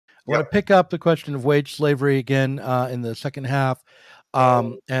I want to pick up the question of wage slavery again in the second half,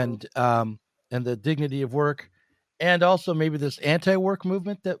 and the dignity of work, and also maybe this anti-work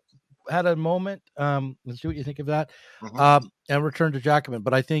movement that had a moment. Let's see what you think of that, and return to Jacobin.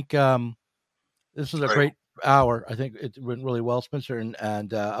 But I think this is a great hour. I think it went really well, Spencer,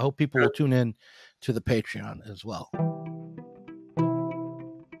 and I hope people will tune in to the Patreon as well.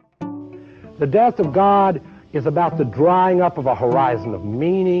 The death of God is about the drying up of a horizon of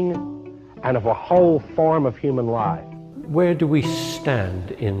meaning and of a whole form of human life. Where do we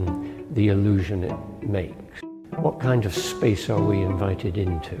stand in the illusion it makes? What kind of space are we invited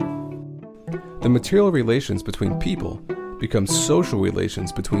into? The material relations between people become social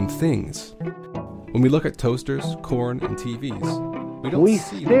relations between things. When we look at toasters, corn, and TVs, we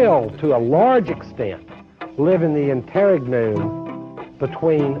still, to a large extent, live in the interregnum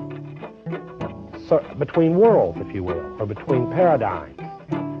between worlds, if you will, or between paradigms.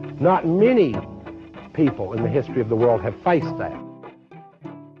 Not many people in the history of the world have faced that.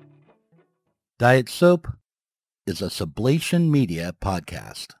 Diet Soap is a Sublation Media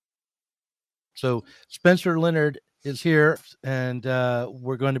podcast. So Spencer Leonard is here, and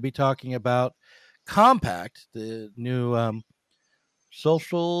we're going to be talking about Compact, the new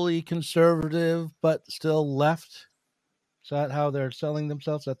socially conservative but still left. Is that how they're selling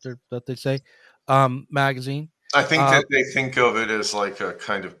themselves? That they say magazine. I think that they think of it as like a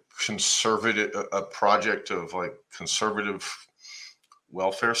kind of conservative, a project of like conservative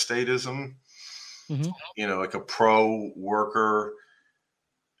welfare statism. You know, like a pro-worker,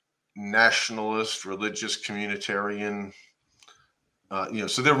 nationalist, religious, communitarian. You know,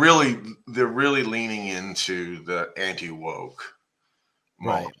 so they're really leaning into the anti-woke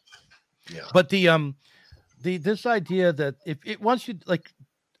moment. Right. Yeah. But this idea that if it once you like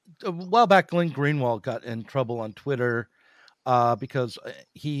a while back, Glenn Greenwald got in trouble on Twitter because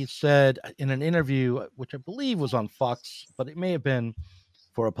he said in an interview, which I believe was on Fox, but it may have been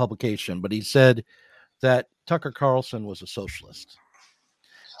for a publication, but he said that Tucker Carlson was a socialist.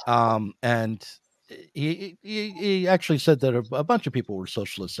 And he actually said that a bunch of people were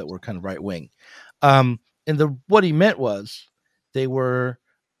socialists that were kind of right wing. And what he meant was they were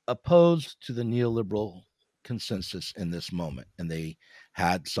opposed to the neoliberal consensus in this moment, and they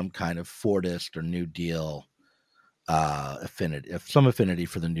had some kind of Fordist or New Deal affinity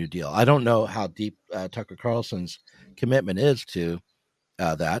for the New Deal. I don't know how deep Tucker Carlson's commitment is to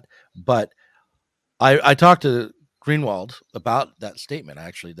that, but I talked to Greenwald about that statement.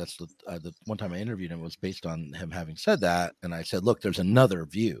 Actually, that's the one time I interviewed him was based on him having said that. And I said, look, there's another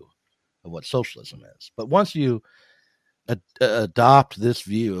view of what socialism is. But once you adopt this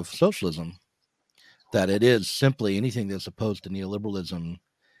view of socialism, that it is simply anything that's opposed to neoliberalism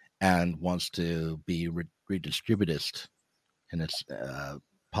and wants to be redistributist in its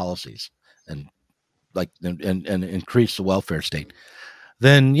policies and increase the welfare state,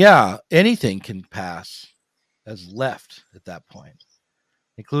 then yeah, anything can pass as left at that point,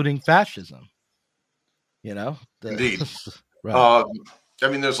 including fascism. You know, indeed. Right. I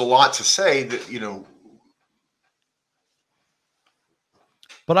mean, there's a lot to say that, you know,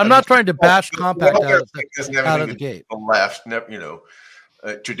 but I'm not trying to bash Compact out of the gate. The left, you know,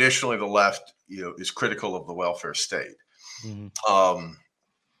 traditionally the left, you know, is critical of the welfare state. You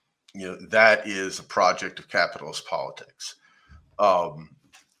know, that is a project of capitalist politics.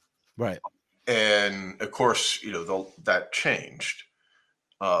 Right. And of course, you know, that changed.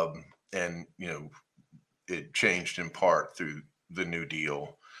 And, you know, it changed in part through the New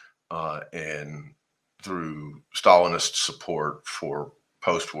Deal and through Stalinist support for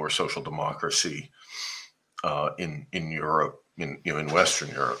post-war social democracy in Europe, in Western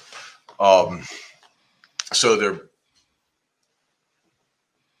Europe. So there,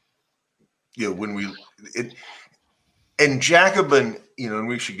 you know, and Jacobin, you know, and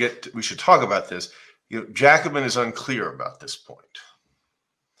we should talk about this. You know, Jacobin is unclear about this point.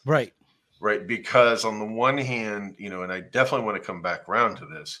 Right. Right. Because on the one hand, you know, and I definitely want to come back around to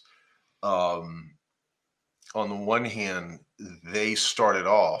this. On the one hand, they started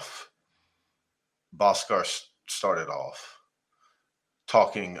off, Bhaskar started off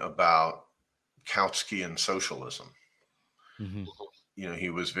talking about Kautskian socialism. You know, he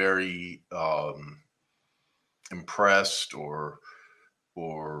was very impressed or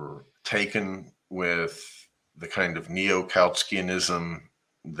taken with the kind of neo-Kautskianism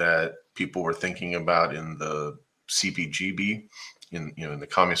that people were thinking about in the CPGB, in the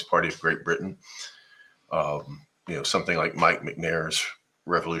Communist Party of Great Britain. You know, something like Mike McNair's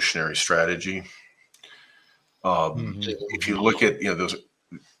revolutionary strategy. If you look at, you know, those,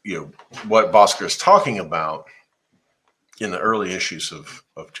 you know, what Bhaskar is talking about in the early issues of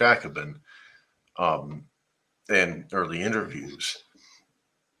Jacobin, and early interviews,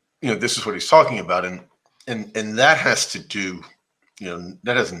 this is what he's talking about. And that has to do,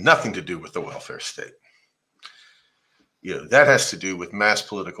 that has nothing to do with the welfare state. That has to do with mass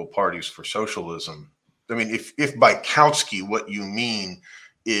political parties for socialism. I mean, if by Kautsky what you mean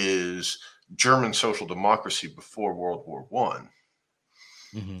is German social democracy before World War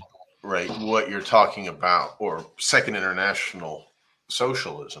I, right? What you're talking about, or Second International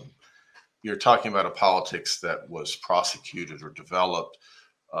socialism, you're talking about a politics that was prosecuted or developed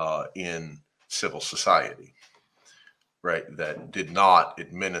in civil society, right? That did not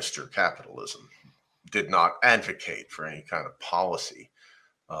administer capitalism, did not advocate for any kind of policy,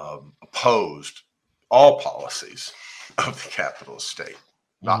 opposed all policies of the capitalist state.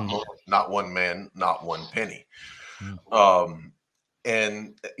 Not one man, not one penny.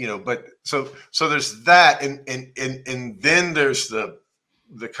 And but so there's that, and then there's the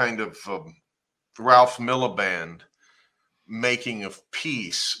kind of Ralph Miliband making of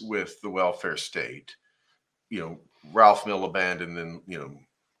peace with the welfare state. Ralph Miliband, and then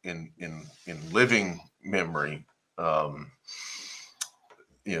in living memory, our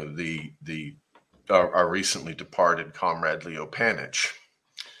recently departed comrade Leo Panitch,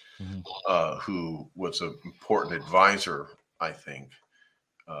 who was an important advisor, I think,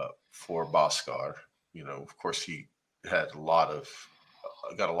 for Bhaskar. Of course, he had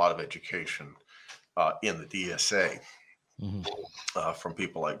got a lot of education in the DSA from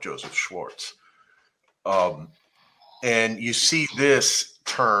people like Joseph Schwartz. And you see this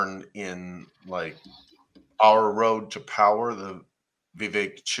turn in like Our Road to Power, the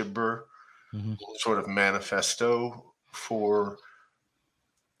Vivek Chibber sort of manifesto for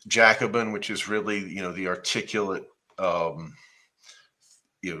Jacobin, which is really, the articulate, sort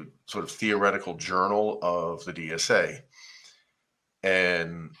of theoretical journal of the DSA.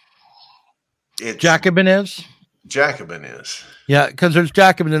 And Jacobin is? Jacobin is. Yeah, because there's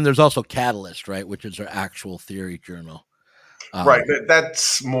Jacobin and there's also Catalyst, right, which is their actual theory journal. Right.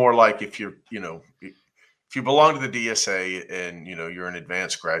 That's more like if you belong to the DSA and, you're an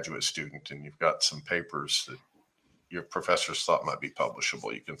advanced graduate student and you've got some papers that your professors thought might be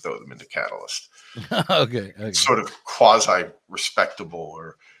publishable, you can throw them into Catalyst. Okay. Sort of quasi-respectable,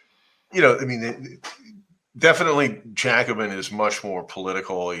 or, definitely Jacobin is much more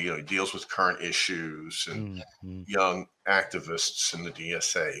political. He deals with current issues and young activists in the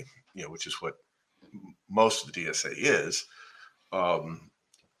DSA, which is what most of the DSA is. They're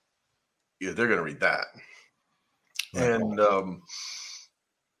going to read that. And,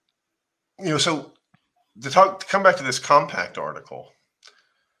 so to come back to this Compact article,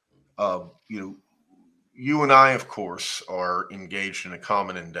 you and I, of course, are engaged in a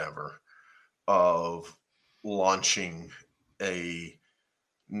common endeavor of launching a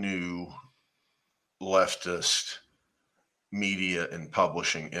new leftist media and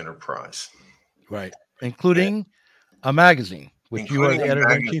publishing enterprise. Right. Including a magazine, which you are the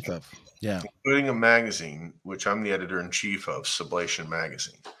editor-in-chief of. Yeah. Including a magazine, which I'm the editor-in-chief of, Sublation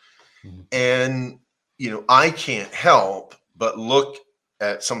Magazine. And, I can't help but look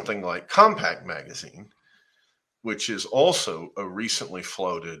at something like Compact Magazine, which is also a recently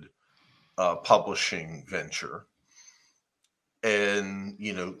floated publishing venture, and,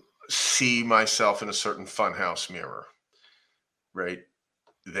 see myself in a certain funhouse mirror right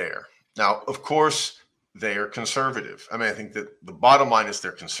there. Now, of course, they are conservative. I mean, I think that the bottom line is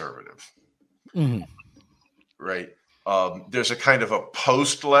they're conservative, right? There's a kind of a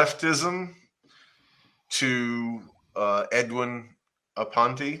post-leftism to Edwin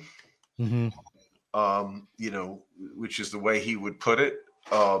Aponte, which is the way he would put it.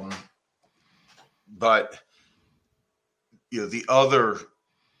 But the other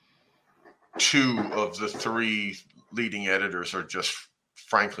two of the three leading editors are just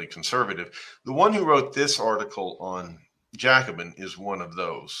frankly conservative. The one who wrote this article on Jacobin is one of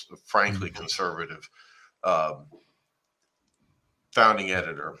those, a frankly conservative founding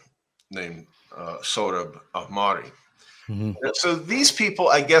editor named Sohrab Ahmari. So these people,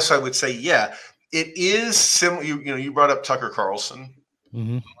 I guess I would say, yeah, it is similar. You brought up Tucker Carlson.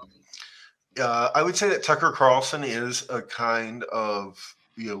 I would say that Tucker Carlson is a kind of,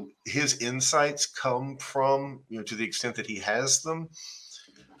 his insights come from, to the extent that he has them,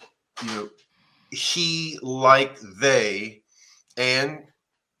 he, like they, and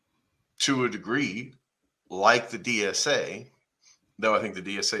to a degree, like the DSA, though I think the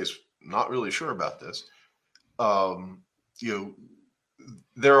DSA is not really sure about this,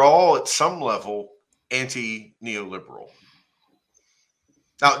 they're all at some level anti-neoliberal.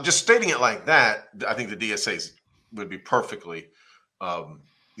 Now, just stating it like that, I think the DSA is be perfectly,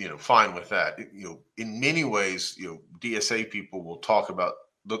 fine with that. In many ways, DSA people will talk about,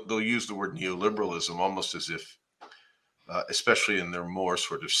 they'll use the word neoliberalism almost as if, especially in their more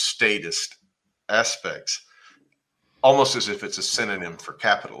sort of statist aspects, almost as if it's a synonym for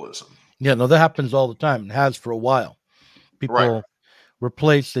capitalism. Yeah, no, that happens all the time. It has for a while. People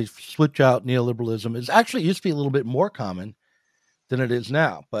they switch out neoliberalism. It actually used to be a little bit more common than it is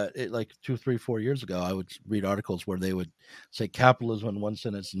now. But like 2, 3, 4 years ago, I would read articles where they would say capitalism in one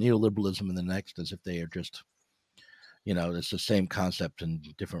sentence, neoliberalism in the next, as if they are just, it's the same concept in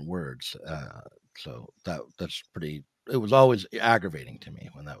different words. So that's pretty, it was always aggravating to me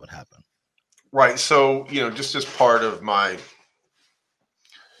when that would happen. Right. So, just as part of my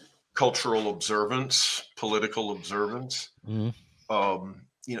cultural observance, political observance,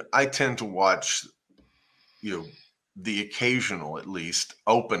 I tend to watch, the occasional, at least,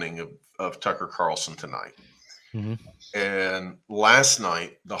 opening of Tucker Carlson Tonight. And last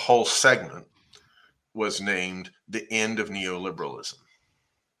night, the whole segment was named "The End of Neoliberalism."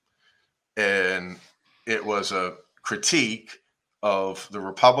 And it was a critique of the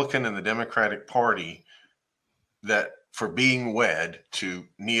Republican and the Democratic Party that for being wed to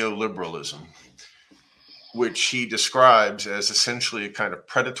neoliberalism, which he describes as essentially a kind of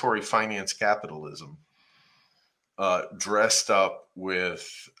predatory finance capitalism, dressed up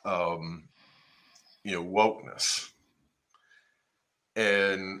with, wokeness.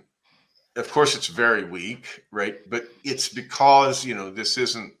 And of course it's very weak, right? But it's because, this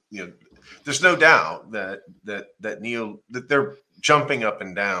isn't, there's no doubt that they're jumping up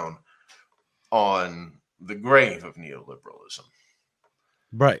and down on the grave of neoliberalism.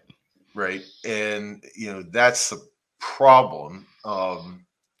 Right. Right. And, that's the problem.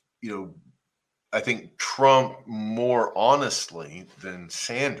 I think Trump, more honestly than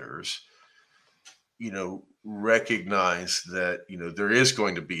Sanders, recognized that, there is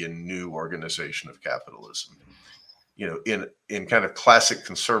going to be a new organization of capitalism. In kind of classic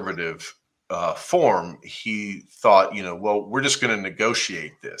conservative form, he thought, well, we're just going to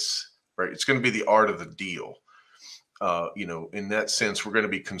negotiate this. Right. It's going to be the art of the deal. In that sense, we're going to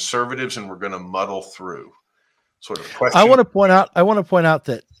be conservatives and we're going to muddle through sort of question. I want to point out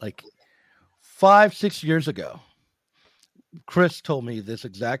that like 5-6 years ago, Chris told me this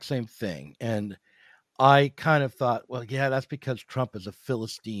exact same thing. And I kind of thought, well, yeah, that's because Trump is a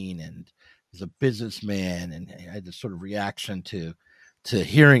Philistine and he's a businessman. And I had this sort of reaction to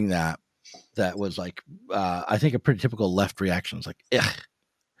hearing that was like, I think a pretty typical left reaction. It's like,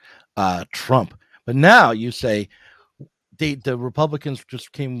 Trump. But now you say the Republicans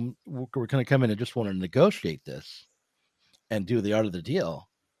were going to come in and just want to negotiate this and do the art of the deal.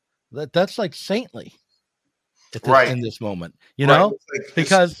 That's like saintly in this moment,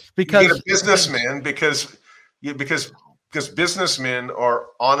 because you're a businessman, because businessmen are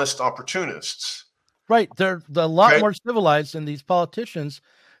honest opportunists. Right. They're a lot more civilized than these politicians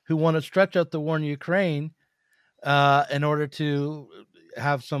who want to stretch out the war in Ukraine in order to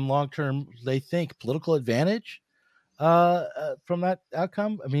have some long-term, they think, political advantage from that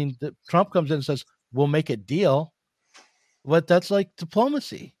outcome. I mean, Trump comes in and says, we'll make a deal. But that's like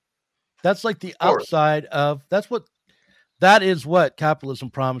diplomacy. That's like the upside of, that is what capitalism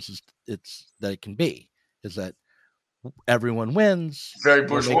promises that it can be, is that everyone wins. Very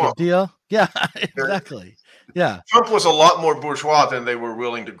bourgeois. Make a deal. Yeah, exactly. Yeah. Trump was a lot more bourgeois than they were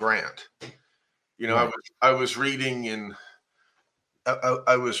willing to grant. Right. I was reading in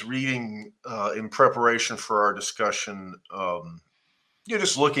preparation for our discussion,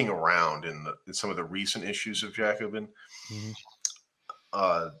 just looking around in some of the recent issues of Jacobin.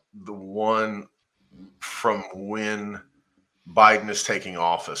 The one from when Biden is taking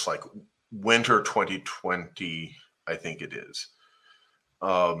office, like winter 2020, I think it is.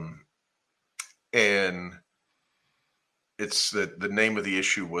 And it's the name of the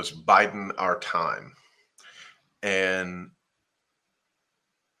issue was Biden, Our Time. And,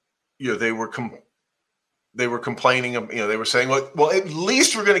 they were complaining, they were saying, well, at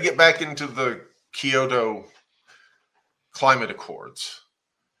least we're going to get back into the Kyoto climate accords,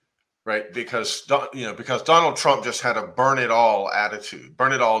 right? Because Donald Trump just had a burn it all attitude,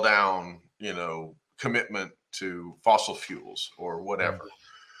 burn it all down, commitment to fossil fuels or whatever.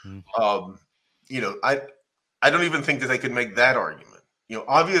 I don't even think that they could make that argument.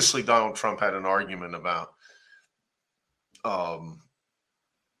 Obviously Donald Trump had an argument about,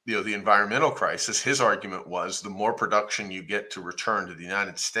 the environmental crisis. His argument was the more production you get to return to the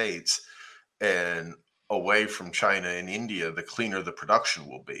United States and away from China and India, the cleaner the production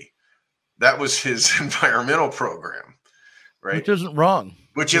will be. That was his environmental program. right? Which isn't wrong.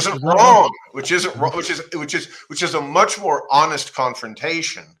 Which isn't wrong. Which is a much more honest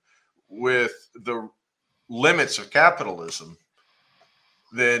confrontation with the limits of capitalism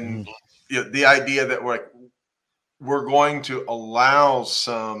than the idea that we're going to allow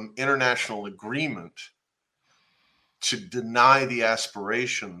some international agreement to deny the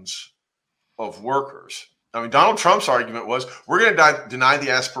aspirations of workers. I mean, Donald Trump's argument was we're going to deny the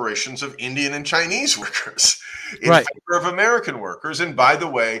aspirations of Indian and Chinese workers in favor of American workers. And by the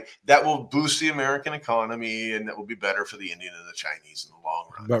way, that will boost the American economy and that will be better for the Indian and the Chinese in the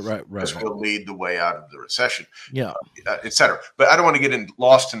long run. Right. Because we'll lead the way out of the recession, et cetera. But I don't want to get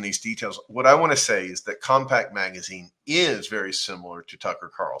lost in these details. What I want to say is that Compact Magazine is very similar to Tucker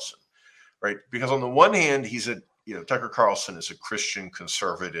Carlson, right? Because on the one hand, Tucker Carlson is a Christian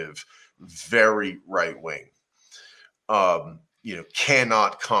conservative, very right wing,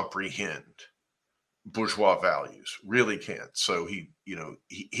 cannot comprehend bourgeois values, really can't. So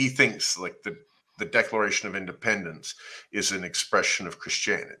he thinks like the Declaration of Independence is an expression of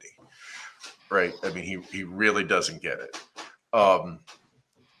Christianity, right? I mean, he really doesn't get it.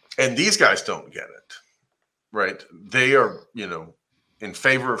 And these guys don't get it, right? They are, in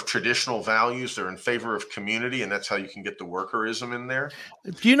favor of traditional values. They're in favor of community, and that's how you can get the workerism in there.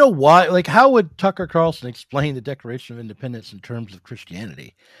 Do you know why? Like, how would Tucker Carlson explain the Declaration of Independence in terms of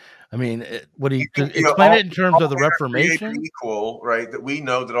Christianity? I mean, would he explain it in terms of the Reformation? Equal, right? That we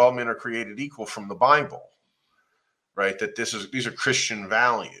know that all men are created equal from the Bible, right? That these are Christian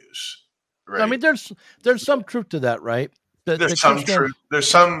values, right? I mean, there's some truth to that, right? There's some truth. There's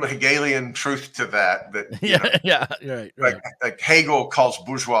some Hegelian truth to that. Right. Like Hegel calls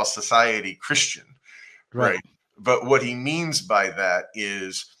bourgeois society Christian, right? But what he means by that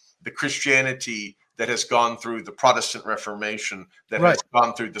is the Christianity that has gone through the Protestant Reformation, that has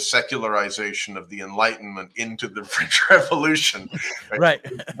gone through the secularization of the Enlightenment into the French Revolution. Right.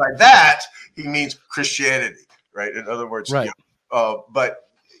 By that, he means Christianity, right? In other words,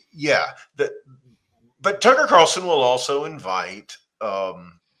 But Tucker Carlson will also invite,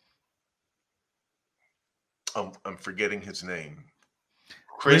 I'm forgetting his name.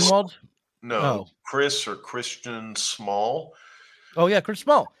 Greenwald? No, Chris or Christian Small. Oh, yeah, Chris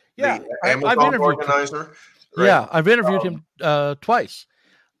Small. Yeah, the Amazon organizer. Right? Yeah, I've interviewed him twice.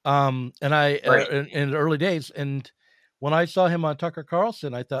 And in the early days. And when I saw him on Tucker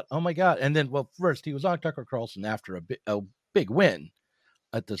Carlson, I thought, oh, my God. And then, first, he was on Tucker Carlson after a big win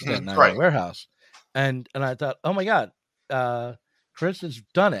at the Staten Island warehouse. And I thought, oh my God, Chris has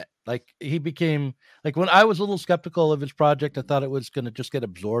done it. Like he became like when I was a little skeptical of his project, I thought it was going to just get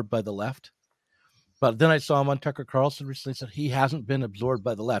absorbed by the left. But then I saw him on Tucker Carlson recently. Said he hasn't been absorbed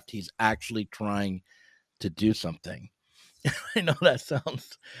by the left. He's actually trying to do something. I know that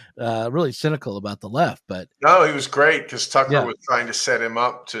sounds really cynical about the left, but no, he was great because Tucker was trying to set him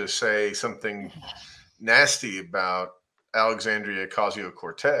up to say something nasty about Alexandria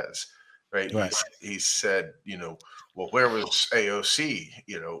Ocasio-Cortez. Right. He said, well, where was AOC?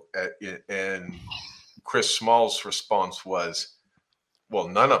 And Chris Small's response was, well,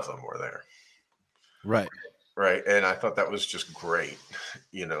 none of them were there. Right. Right. And I thought that was just great,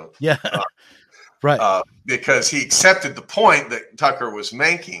 because he accepted the point that Tucker was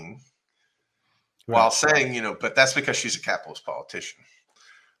making while saying, but that's because she's a capitalist politician.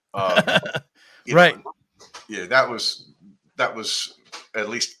 Right. Yeah, that was at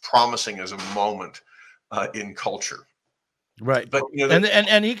least promising as a moment in culture, right? But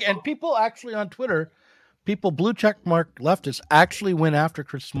and people actually on Twitter, blue check mark leftists actually went after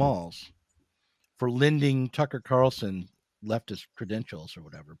Chris Smalls for lending Tucker Carlson leftist credentials or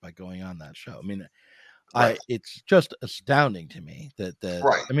whatever by going on that show. I mean, it's just astounding to me that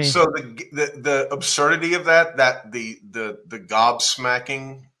I mean, so the absurdity of that the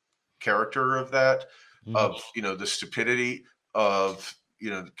gobsmacking character of that of the stupidity of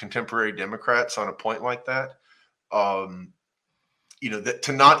contemporary Democrats on a point like that, that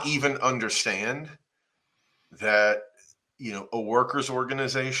to not even understand that a workers'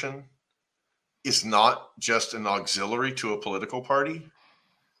 organization is not just an auxiliary to a political party,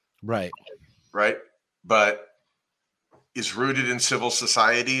 right, but is rooted in civil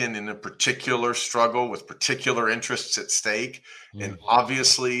society and in a particular struggle with particular interests at stake, and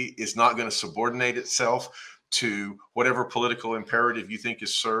obviously is not going to subordinate itself to whatever political imperative you think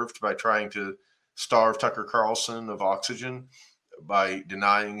is served by trying to starve Tucker Carlson of oxygen by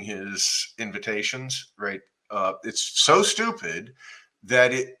denying his invitations, right? It's so stupid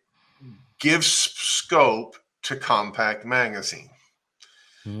that it gives scope to Compact Magazine,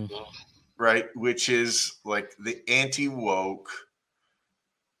 right? Which is like the anti-woke,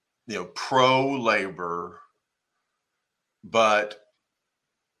 pro-labor, but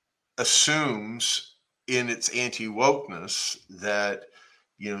assumes in its anti-wokeness that,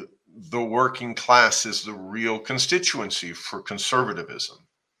 the working class is the real constituency for conservatism,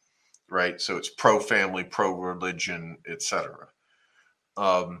 right? So it's pro-family, pro-religion, etc.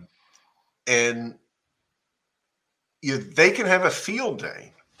 And they can have a field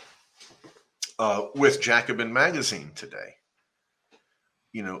day with Jacobin Magazine today.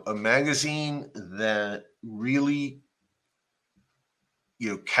 A magazine that really,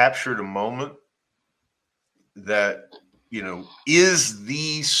 captured a moment that, is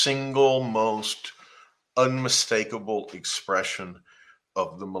the single most unmistakable expression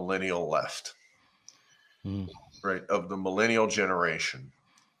of the millennial left, right? Of the millennial generation.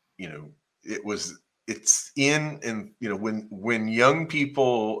 It's in when young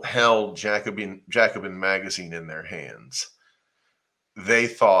people held Jacobin Magazine in their hands, they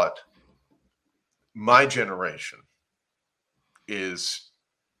thought, my generation is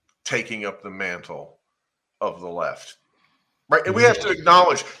taking up the mantle of the left, right? And we have to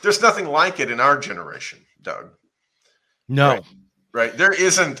acknowledge there's nothing like it in our generation, Doug. No, right? There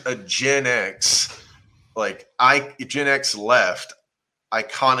isn't a Gen X, Gen X left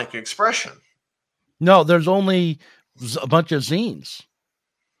iconic expression. No, there's only a bunch of zines,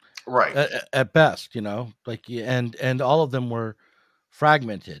 right? At best, and all of them were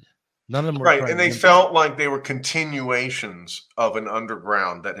fragmented. None of them were right, and they felt like they were continuations of an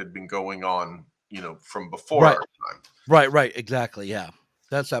underground that had been going on, from before our time. Right, exactly. Yeah,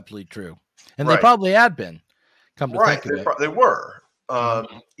 that's absolutely true, and they probably had been. Come to think of it, they were.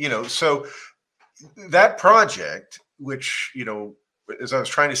 So that project, which as I was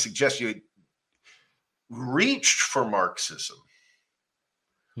trying to suggest, reached for Marxism,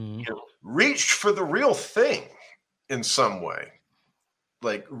 reached for the real thing in some way.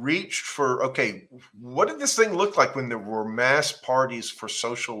 Reached for, okay, what did this thing look like when there were mass parties for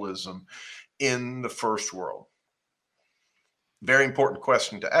socialism in the first world? Very important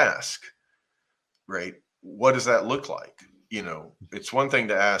question to ask, right? What does that look like? It's one thing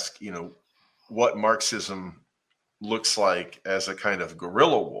to ask, what Marxism looks like as a kind of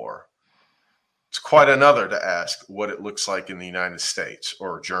guerrilla war. It's quite another to ask what it looks like in the United States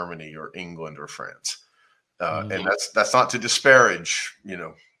or Germany or England or France. And that's not to disparage,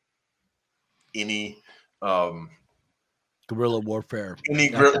 any guerrilla warfare.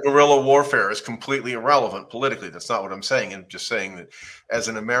 Guerrilla warfare is completely irrelevant politically. That's not what I'm saying. I'm just saying that as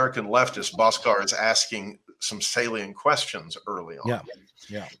an American leftist, Bhaskar is asking some salient questions early on.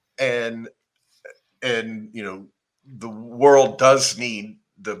 Yeah. And the world does need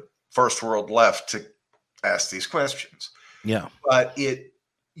the first world left to ask these questions. Yeah. But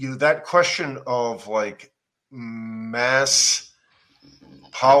that question of mass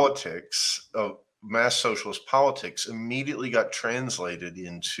politics, of mass socialist politics, immediately got translated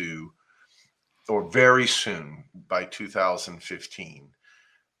into, or very soon by 2015,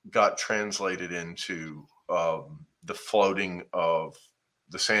 got translated into the floating of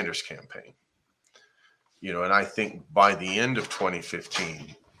the Sanders campaign. And I think by the end of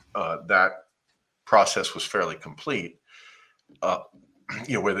 2015, that process was fairly complete,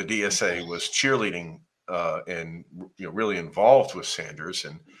 where the DSA was cheerleading and really involved with Sanders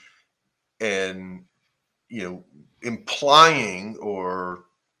and implying or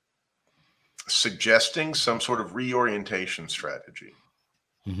suggesting some sort of reorientation strategy.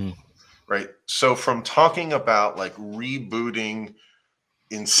 Right. So from talking about rebooting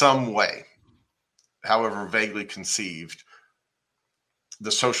in some way, however vaguely conceived,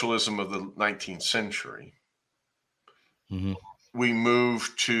 the socialism of the 19th century, we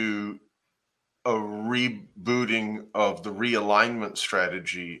moved to a rebooting of the realignment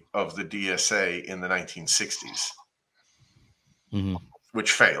strategy of the DSA in the 1960s,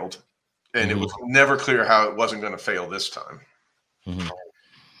 which failed. And it was never clear how it wasn't going to fail this time.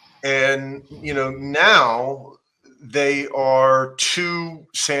 And, now they are 2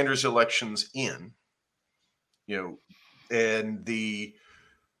 Sanders elections in, and they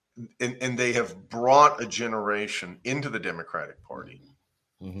have brought a generation into the Democratic Party.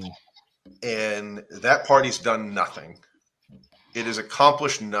 And that party's done nothing. It has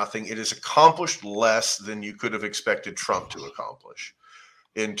accomplished nothing. It has accomplished less than you could have expected Trump to accomplish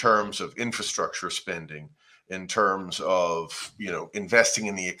in terms of infrastructure spending, in terms of, investing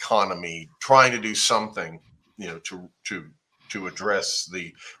in the economy, trying to do something, to address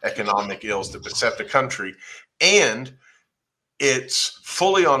the economic ills that beset the country. And it's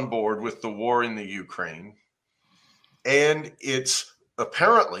fully on board with the war in the Ukraine. And it's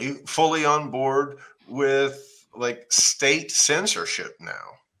apparently fully on board with state censorship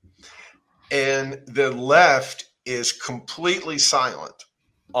now. And the left is completely silent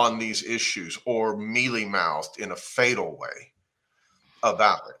on these issues or mealy-mouthed in a fatal way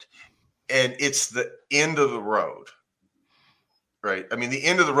about it. And it's the end of the road, right? I mean, the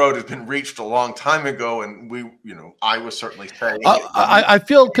end of the road has been reached a long time ago, and I was certainly saying I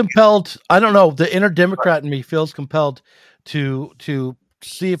feel compelled. I don't know. The inner Democrat in me feels compelled to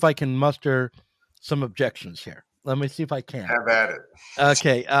see if I can muster some objections here. Let me see if I can. Have at it.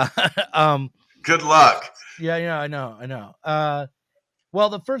 Okay. Good luck. Yeah, I know. Well,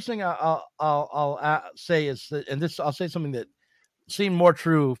 the first thing I'll say is that, and this I'll say something that seemed more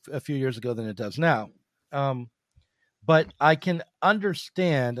true a few years ago than it does now. But I can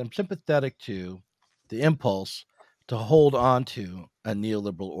understand, I'm sympathetic to the impulse to hold on to a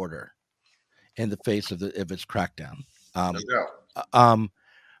neoliberal order in the face of its crackdown.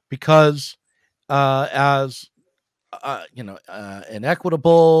 Because as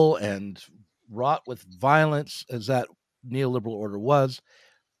inequitable and wrought with violence as that neoliberal order was,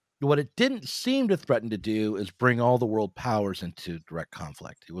 what it didn't seem to threaten to do is bring all the world powers into direct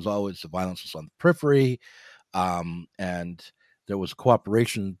conflict. It was always the violence was on the periphery, and there was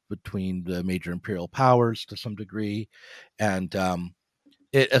cooperation between the major imperial powers to some degree, and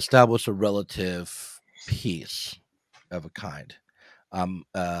it established a relative peace of a kind,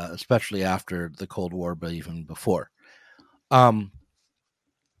 especially after the Cold War, but even before.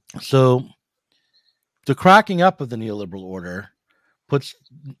 So the cracking up of the neoliberal order puts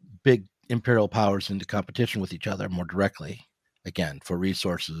big imperial powers into competition with each other more directly, again, for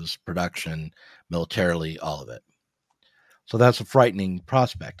resources, production, militarily, all of it. So that's a frightening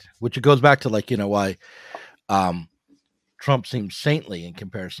prospect, which it goes back to why Trump seems saintly in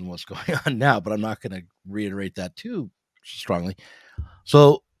comparison to what's going on now, but I'm not going to reiterate that too strongly.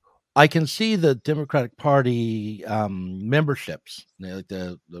 So I can see the Democratic Party memberships, like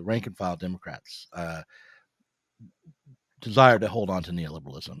the rank and file Democrats, desire to hold on to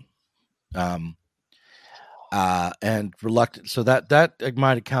neoliberalism, and reluctant. So that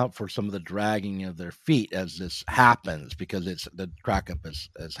might account for some of the dragging of their feet as this happens, because it's the crack up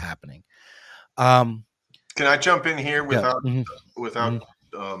is happening. Can I jump in here without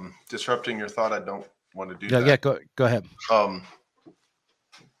disrupting your thought? I don't want to do that. Yeah, go ahead.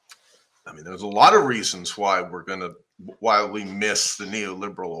 I mean, there's a lot of reasons why we miss the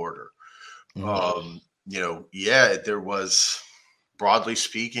neoliberal order. There was, broadly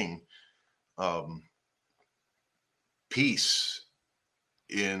speaking, peace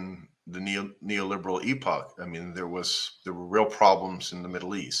in the neoliberal epoch. I mean, there were real problems in the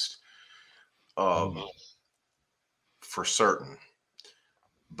Middle East, for certain.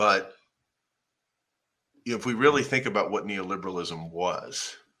 But if we really think about what neoliberalism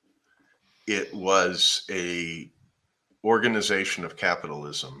was, it was a organization of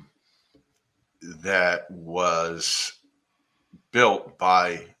capitalism that was built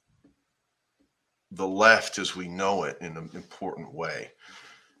by the left as we know it in an important way,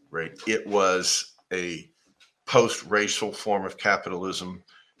 right? It was a post-racial form of capitalism.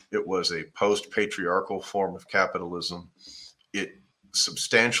 It was a post-patriarchal form of capitalism. It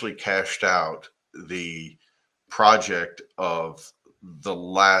substantially cashed out the project of the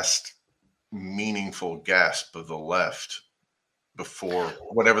last meaningful gasp of the left before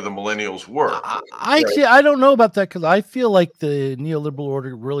whatever the millennials were. I don't know about that, because I feel like the neoliberal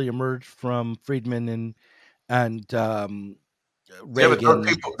order really emerged from Friedman and Reagan. Yeah,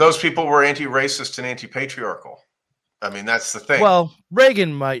 but those people were anti-racist and anti-patriarchal. I mean, that's the thing. Well,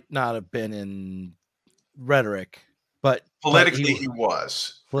 Reagan might not have been in rhetoric, but politically he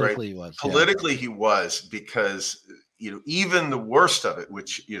was. Politically right? he was. Politically he was, because even the worst of it,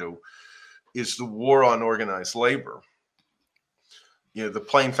 which is the war on organized labor. The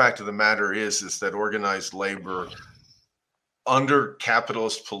plain fact of the matter is that organized labor under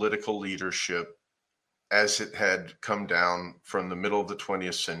capitalist political leadership, as it had come down from the middle of the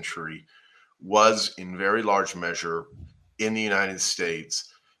 20th century, was in very large measure in the United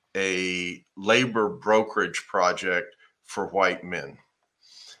States a labor brokerage project for white men.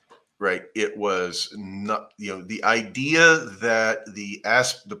 Right. It was not, the idea that the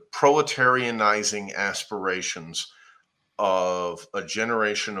proletarianizing aspirations of a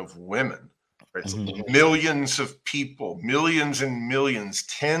generation of women, right? Mm-hmm. Millions of people, millions and millions,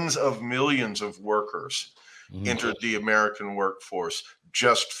 tens of millions of workers entered the American workforce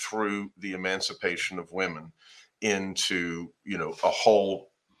just through the emancipation of women into, a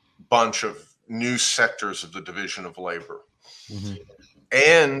whole bunch of new sectors of the division of labor. Mm-hmm.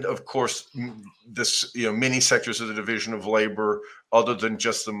 And of course, this, many sectors of the division of labor, other than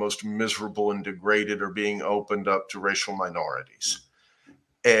just the most miserable and degraded, are being opened up to racial minorities.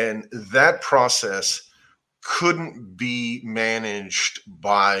 And that process couldn't be managed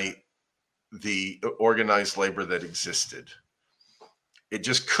by the organized labor that existed. It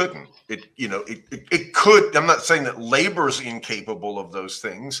just couldn't. It could. I'm not saying that labor's incapable of those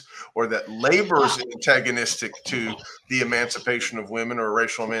things, or that labor's antagonistic to the emancipation of women or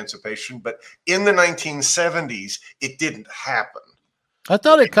racial emancipation. But in the 1970s, it didn't happen. I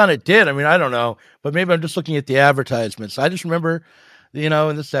thought it kind of did. I mean, I don't know, but maybe I'm just looking at the advertisements. I just remember, in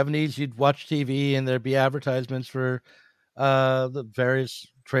the 70s, you'd watch TV and there'd be advertisements for the various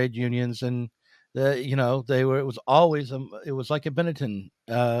trade unions, and it was always it was like a Benetton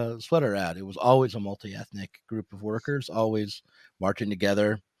sweater ad. It was always a multi-ethnic group of workers, always marching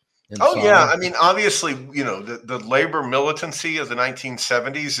together. Yeah, I mean, obviously, the labor militancy of the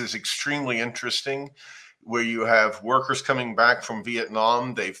 1970s is extremely interesting, where you have workers coming back from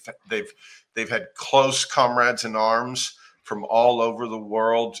Vietnam. They've had close comrades in arms from all over the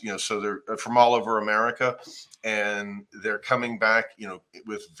world, so they're from all over America, and they're coming back,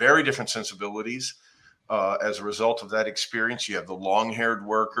 with very different sensibilities. As a result of that experience, you have the long-haired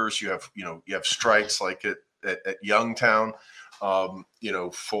workers, you have strikes like at Youngtown,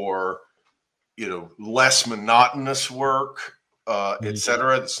 for, less monotonous work, et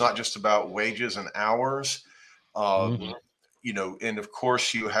cetera. It's not just about wages and hours, and of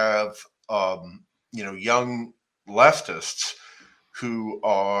course you have, young leftists who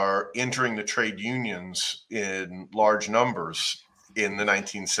are entering the trade unions in large numbers in the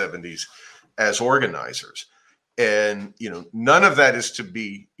 1970s as organizers. And, none of that is to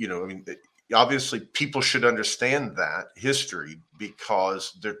be, obviously people should understand that history,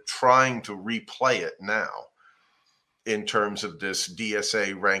 because they're trying to replay it now in terms of this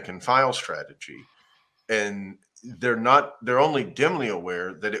DSA rank and file strategy. And they're only dimly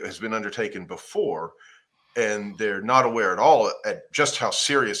aware that it has been undertaken before, and they're not aware at all at just how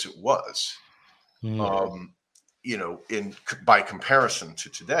serious it was, by comparison to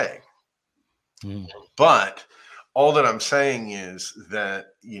today. But all that I'm saying is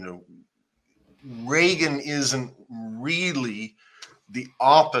that, Reagan isn't really the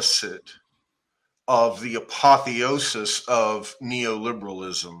opposite of the apotheosis of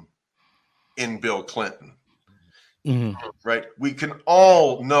neoliberalism in Bill Clinton. Right? We can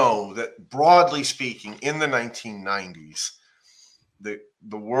all know that, broadly speaking, in the 1990s, the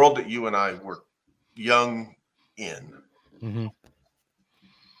world that you and I were young in,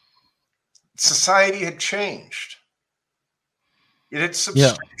 society had changed. It had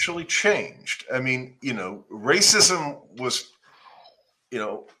substantially changed. I mean, racism was,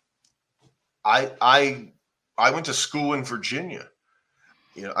 I went to school in Virginia.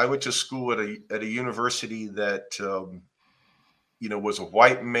 I went to school at a university that, was a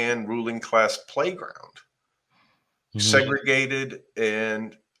white man ruling class playground, segregated,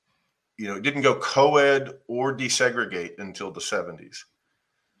 and, it didn't go co-ed or desegregate until the 70s.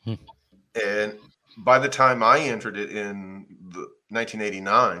 And by the time I entered it in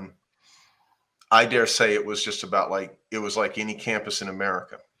 1989, I dare say it was just about it was like any campus in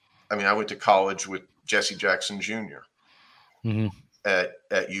America. I mean, I went to college with Jesse Jackson Jr.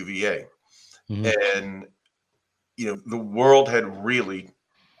 At UVA. And, the world had really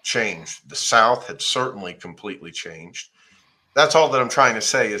changed. The South had certainly completely changed. That's all that I'm trying to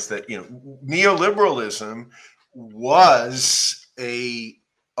say, is that, neoliberalism was it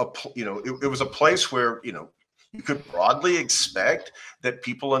was a place where, you could broadly expect that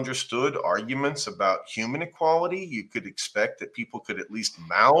people understood arguments about human equality. You could expect that people could at least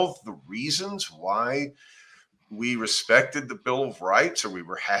mouth the reasons why we respected the Bill of Rights, or we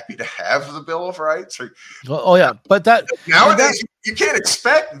were happy to have the Bill of Rights. But that nowadays you can't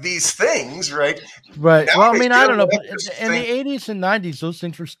expect these things, right? Right. Nowadays, well, I mean, I don't know. But in the 80s and 90s, those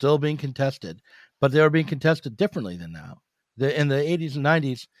things were still being contested, but they were being contested differently than now. In the 80s and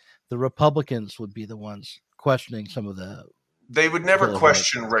 90s, the Republicans would be the ones questioning some of the. They would never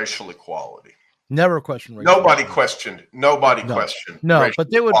question racial equality. Never question racial Nobody equality. Questioned. Nobody questioned. No,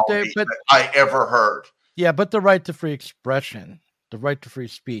 but they would. But I ever heard. Yeah, but the right to free expression, the right to free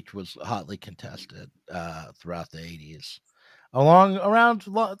speech, was hotly contested throughout the 80s, around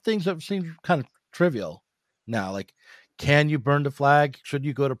things that seem kind of trivial now, like, can you burn the flag? Should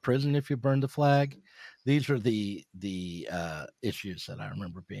you go to prison if you burn the flag? These are the issues that I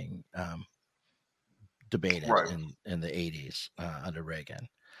remember being debated in the 80s under Reagan.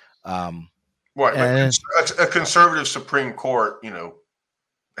 Right, and a conservative Supreme Court,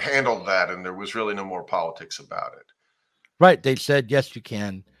 handled that, and there was really no more politics about it. Right. They said, yes, you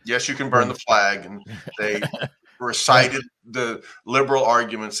can. Yes, you can burn the flag. And they recited the liberal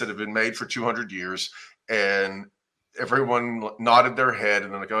arguments that have been made for 200 years. And everyone nodded their head,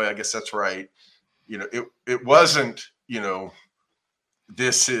 and they're like, oh, yeah, I guess that's right. it wasn't,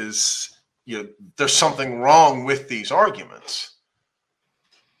 this is, there's something wrong with these arguments.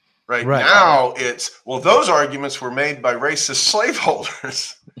 Right now it's, well, those arguments were made by racist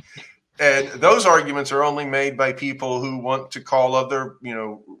slaveholders. And those arguments are only made by people who want to call other,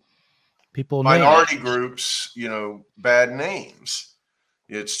 people, minority groups, bad names.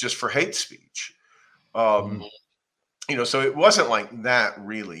 It's just for hate speech. So it wasn't like that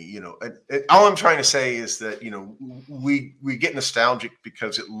really, all I'm trying to say is that, we get nostalgic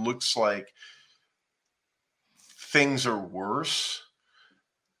because it looks like things are worse,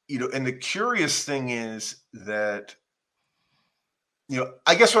 and the curious thing is that,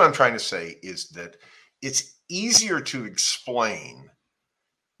 I guess what I'm trying to say is that it's easier to explain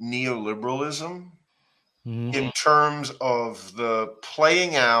neoliberalism in terms of the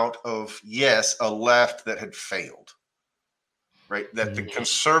playing out of, yes, a left that had failed, right? That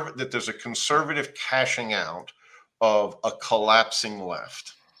that there's a conservative cashing out of a collapsing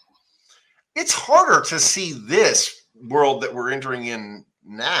left. It's harder to see this world that we're entering in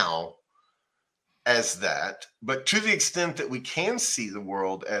now as that, but to the extent that we can see the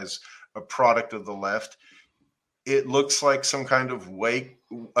world as a product of the left, it looks like some kind of woke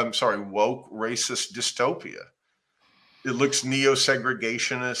racist dystopia. It looks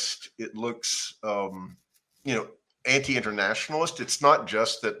neo-segregationist. It looks, anti-internationalist. It's not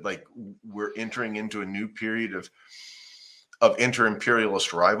just that like we're entering into a new period of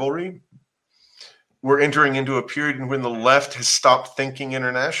inter-imperialist rivalry. We're entering into a period in when the left has stopped thinking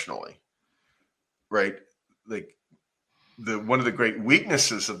internationally, right? Like one of the great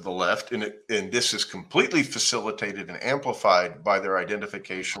weaknesses of the left, and this is completely facilitated and amplified by their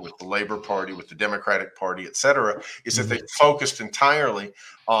identification with the Labor Party, with the Democratic Party, et cetera, is that they focused entirely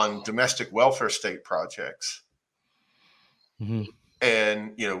on domestic welfare state projects. And,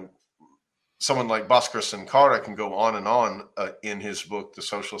 someone like Bhaskar Sankara can go on and on in his book, The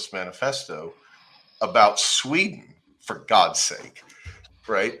Socialist Manifesto, about Sweden, for God's sake,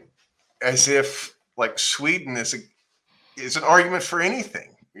 right? As if like Sweden is an argument for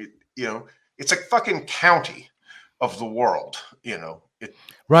anything. It's a fucking county of the world,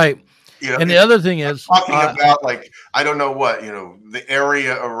 Right. And the other thing is talking about like, I don't know what, the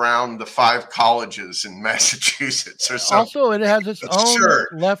area around the 5 colleges in Massachusetts or something. Also, it has its own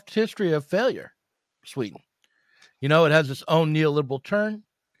left history of failure, Sweden. It has its own neoliberal turn.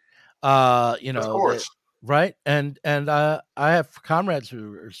 Of course. Right. And I have comrades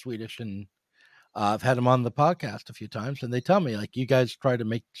who are Swedish, and I've had them on the podcast a few times, and they tell me, like, you guys try to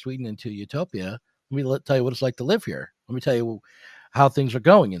make Sweden into a utopia. Let me tell you what it's like to live here. Let me tell you how things are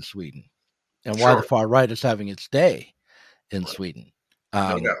going in Sweden and why the far right is having its day in Sweden.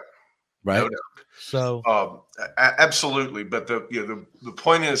 No doubt. Right. No doubt. So absolutely. But the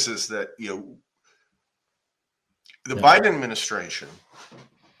point is that, the Biden administration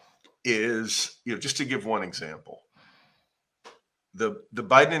is, just to give one example, the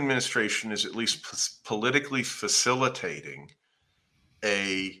Biden administration is at least politically facilitating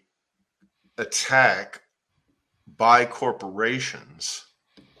a attack by corporations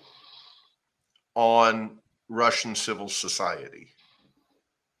on Russian civil society,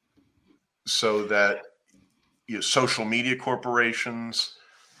 so that social media corporations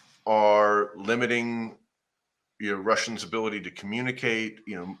are limiting Russians' ability to communicate,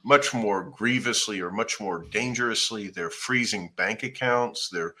 much more grievously or much more dangerously. They're freezing bank accounts.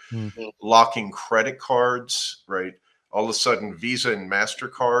 They're locking credit cards, right? All of a sudden, Visa and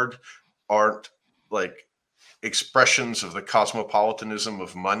MasterCard aren't like expressions of the cosmopolitanism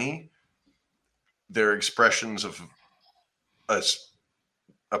of money. They're expressions of a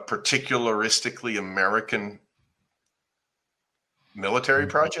particularistically American military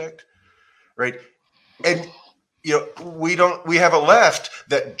project, right? And we have a left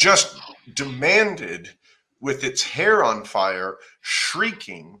that just demanded, with its hair on fire,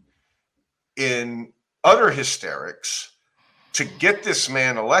 shrieking in utter hysterics, to get this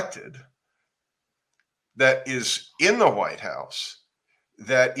man elected, that is in the White House,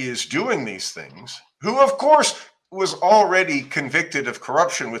 that is doing these things, who of course was already convicted of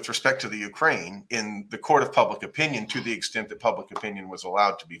corruption with respect to the Ukraine in the court of public opinion, to the extent that public opinion was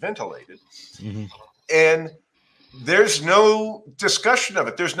allowed to be ventilated. And there's no discussion of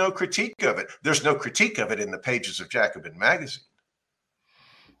it. There's no critique of it. There's no critique of it in the pages of Jacobin magazine.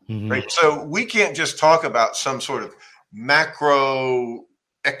 Right. So we can't just talk about some sort of macro,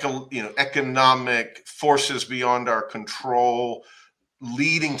 economic forces beyond our control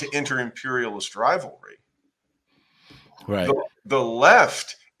leading to inter-imperialist rivalry. Right. The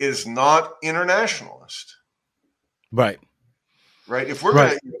left is not internationalist. Right. right? If we're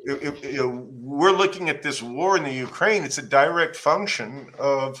Right. we're looking at this war in the Ukraine, it's a direct function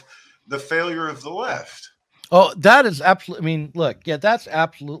of the failure of the left. Oh, that is absolutely. I mean, look, yeah, that's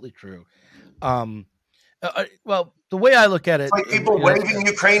absolutely true. Well, the way I look at it, It's like people waving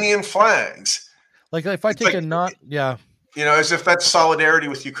Ukrainian flags. like if I It's take like, a not, yeah, as if that's solidarity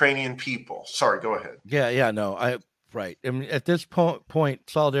with Ukrainian people. Sorry, go ahead. yeah, no, right. I mean, at this point,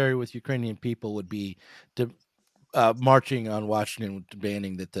 solidarity with Ukrainian people would be marching on Washington,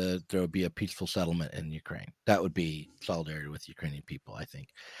 demanding that there would be a peaceful settlement in Ukraine. That would be solidarity with Ukrainian people, I think.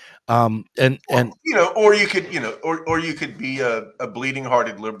 Or you could, or you could be a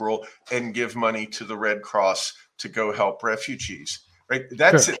bleeding-hearted liberal and give money to the Red Cross to go help refugees. Right?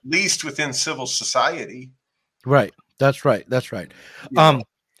 That's Sure. at least within civil society. Right. That's right. Yeah.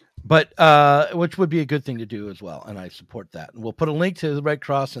 But which would be a good thing to do as well, and I support that. And we'll put a link to the Red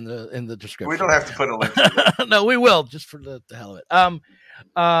Cross in the description. We don't have to put a link to it. No, we will, just for the hell of it.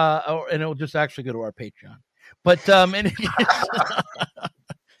 And it'll just actually go to our Patreon. But the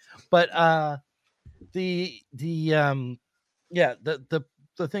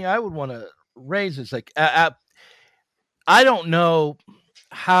thing I would want to raise is like I don't know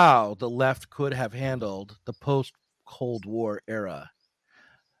how the left could have handled the post Cold War era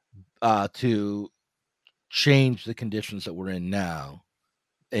to change the conditions that we're in now.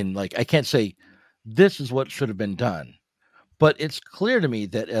 And like, I can't say this is what should have been done, but it's clear to me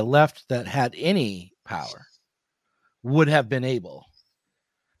that a left that had any power would have been able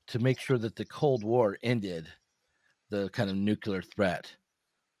to make sure that the Cold War ended the kind of nuclear threat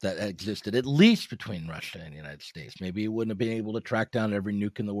that existed, at least between Russia and the United States. Maybe it wouldn't have been able to track down every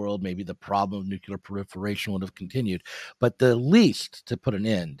nuke in the world. Maybe the problem of nuclear proliferation would have continued, but the least to put an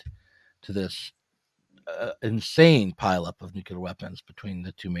end to this insane pileup of nuclear weapons between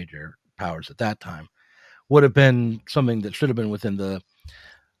the two major powers at that time would have been something that should have been within the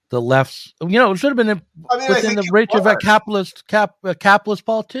left's, it should have been within the reach of capitalist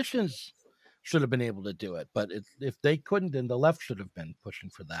politicians should have been able to do it. But if they couldn't, then the left should have been pushing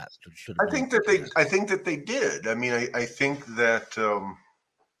for that. I think that they did. I mean, I think that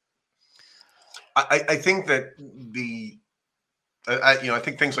I think that I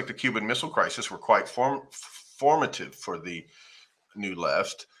think things like the Cuban Missile Crisis were quite formative for the new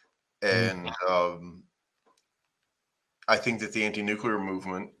left, and I think that the anti-nuclear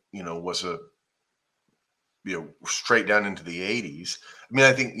movement, was straight down into the 80s. I mean,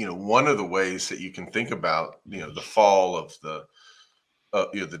 I think one of the ways that you can think about the fall of the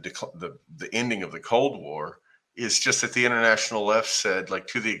ending of the Cold War is just that the international left said, like,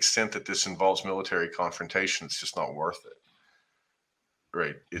 to the extent that this involves military confrontation, it's just not worth it.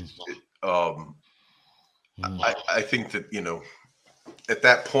 Right. I think that, at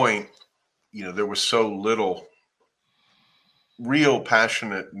that point, there was so little real,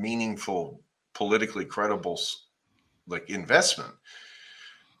 passionate, meaningful, politically credible, like, investment,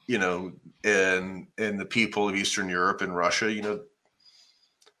 and the people of Eastern Europe and Russia,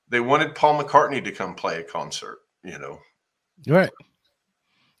 they wanted Paul McCartney to come play a concert, Right.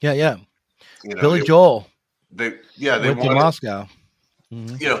 Yeah. Billy Joel. They went to Moscow.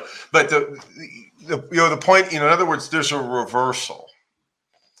 Mm-hmm. But the point, in other words, there's a reversal,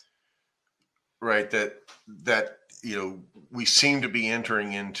 right? That we seem to be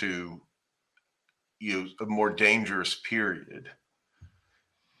entering into a more dangerous period.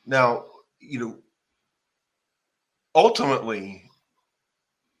 Now, ultimately,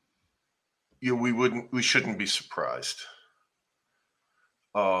 we shouldn't be surprised.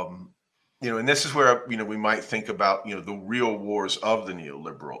 And this is where, we might think about, the real wars of the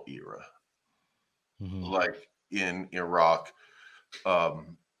neoliberal era, like in Iraq,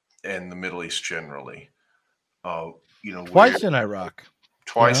 and the Middle East generally. Twice in Iraq.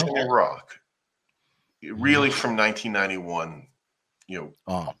 Twice in Iraq. Really from 1991,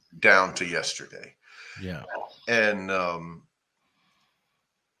 down to yesterday. Yeah. And,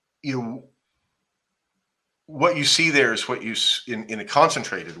 what you see there is what you in a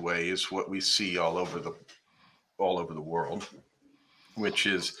concentrated way is what we see all over the world, which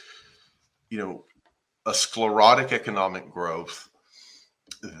is a sclerotic economic growth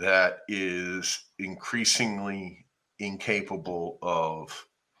that is increasingly incapable of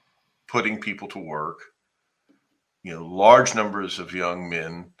putting people to work. Large numbers of young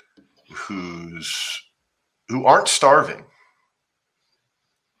men who aren't starving.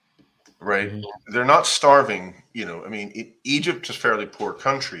 Right. Mm-hmm. They're not starving. I mean, Egypt is a fairly poor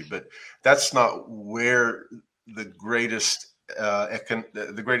country, but that's not where the greatest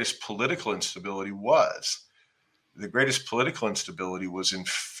political instability was. The greatest political instability was in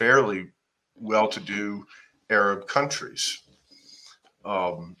fairly well-to-do Arab countries.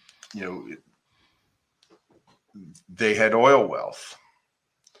 um, you know, they had oil wealth,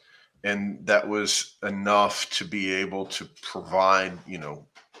 and that was enough to be able to provide, you know,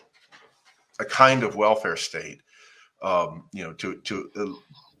 a kind of welfare state, you know, to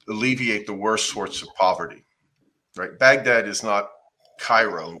alleviate the worst sorts of poverty. Right? Baghdad is not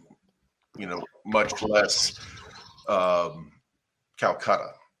Cairo, you know, much less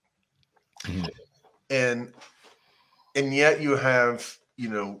Calcutta, and yet you have, you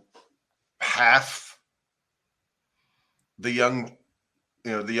know, half the young,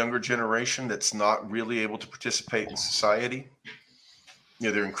 you know, the younger generation that's not really able to participate in society. You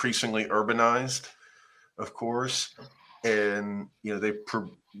know, they're increasingly urbanized, of course, and you know they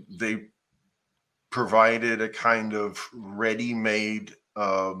provided a kind of ready-made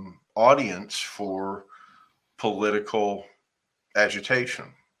audience for political agitation.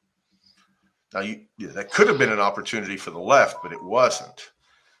 Now, that could have been an opportunity for the left, but it wasn't.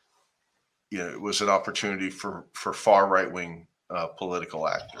 You know, it was an opportunity for far right-wing political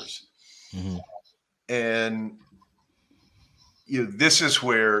actors, and you know, this is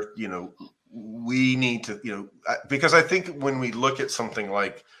where, you know, we need to, you know, because I think when we look at something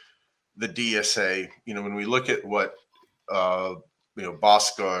like the DSA, you know, when we look at what you know,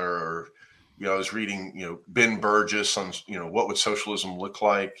 Bosca, or you know, I was reading, you know, Ben Burgess on, you know, what would socialism look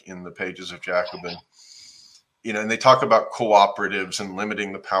like in the pages of Jacobin, you know, and they talk about cooperatives and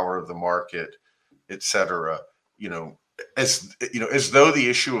limiting the power of the market, et cetera, you know, as though the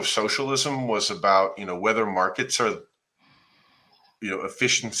issue of socialism was about, you know, whether markets are, you know,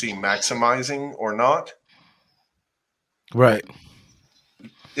 efficiency maximizing or not. Right.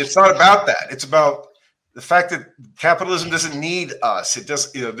 It's not about that. It's about the fact that capitalism doesn't need us. It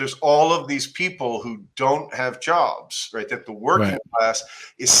does, you know, there's all of these people who don't have jobs, right? That the working class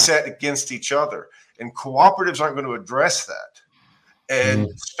is set against each other, and cooperatives aren't going to address that. And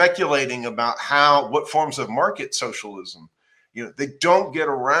speculating about what forms of market socialism, you know, they don't get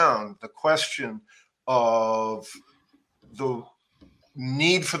around the question of the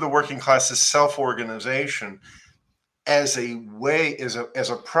need for the working class's self-organization as a way, as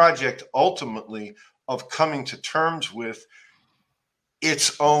a project, ultimately, of coming to terms with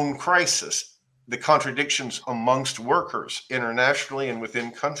its own crisis, the contradictions amongst workers internationally and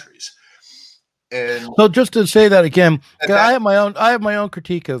within countries. And so, just to say that again, I have my own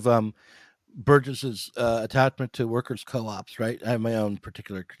critique of Burgess's attachment to workers' co-ops. Right, I have my own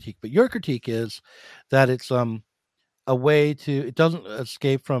particular critique, but your critique is that it's a way to, it doesn't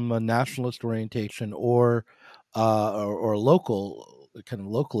escape from a nationalist orientation or local, kind of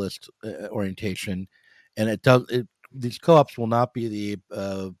localist orientation, and these co-ops will not be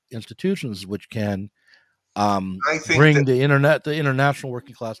the institutions which can bring the international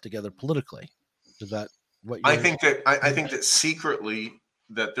working class together politically. Is that what I think that secretly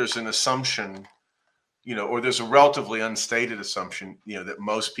that there's an assumption, you know, or there's a relatively unstated assumption, you know, that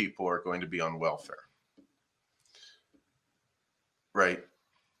most people are going to be on welfare. Right.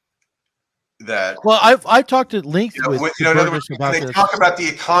 That, well, I've talked at length with you know, in other words, about when they talk about the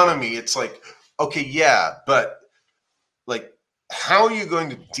economy, it's like, okay, yeah, but like, how are you going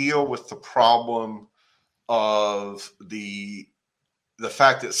to deal with the problem of the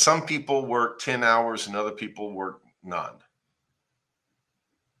fact that some people work 10 hours and other people work none?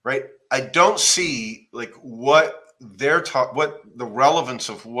 Right. I don't see like what the relevance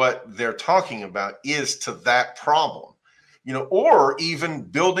of what they're talking about is to that problem. You know, or even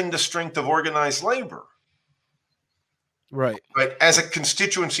building the strength of organized labor, right, as a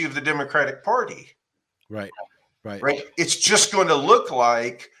constituency of the Democratic Party, right. It's just going to look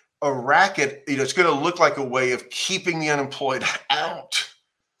like a racket. You know, it's going to look like a way of keeping the unemployed out,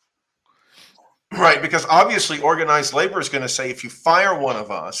 right? Because obviously, organized labor is going to say, if you fire one of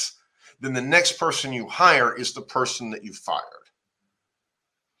us, then the next person you hire is the person that you fired,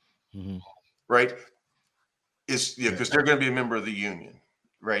 right? Is, you know, because they're going to be a member of the union,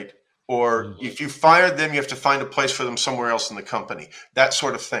 right? Or if you fired them, you have to find a place for them somewhere else in the company. That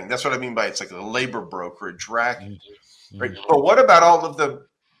sort of thing. That's what I mean by it's like a labor brokerage racket, right? But what about all of the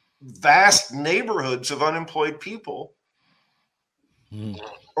vast neighborhoods of unemployed people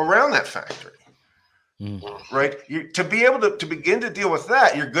around that factory, right? To be able to begin to deal with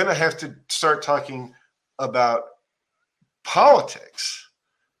that, you're going to have to start talking about politics.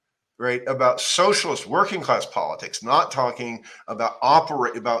 Right, about socialist working class politics, not talking about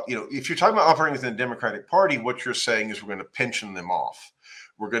you know, if you're talking about operating within the Democratic Party, what you're saying is we're going to pension them off,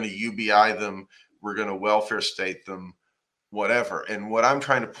 we're going to UBI them, we're going to welfare state them, whatever. And what I'm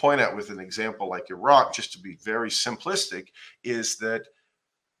trying to point out with an example like Iraq, just to be very simplistic, is that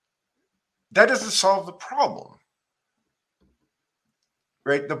doesn't solve the problem.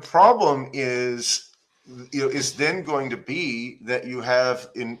 right? The problem is, is then going to be that you have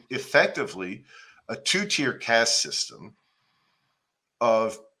effectively a two-tier caste system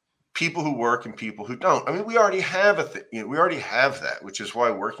of people who work and people who don't. I mean, we already have we already have that, which is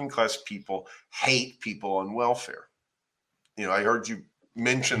why working class people hate people on welfare. I heard you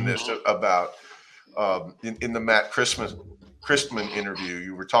mention this about in the Matt Christman interview.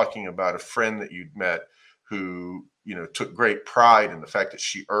 You were talking about a friend that you'd met who, took great pride in the fact that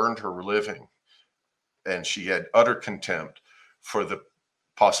she earned her living, and she had utter contempt for the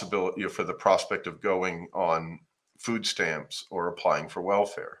possibility, for the prospect of going on food stamps or applying for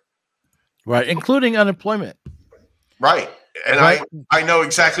welfare. Right, including unemployment. Right. And right. I know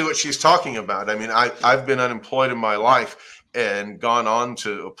exactly what she's talking about. I mean, I've been unemployed in my life and gone on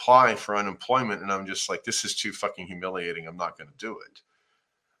to apply for unemployment, and I'm just like, this is too fucking humiliating. I'm not going to do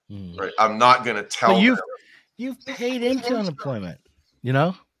it. Right. I'm not going to tell them. You've paid into unemployment,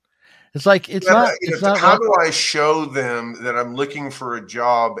 It's like it's not. How do I show them that I'm looking for a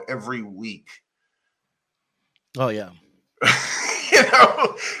job every week? Oh yeah.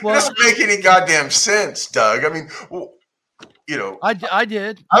 It doesn't make any goddamn sense, Doug. I mean, I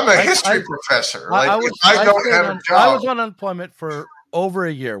did. I'm a history professor. I don't have a job. I was on unemployment for over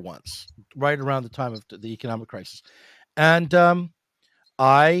a year once, right around the time of the economic crisis, and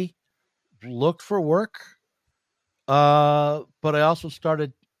I looked for work, but I also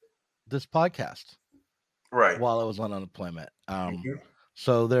started this podcast right while I was on unemployment.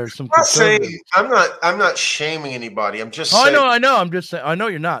 So there's some. I'm not shaming anybody. I'm just saying. I know. I'm just saying. I know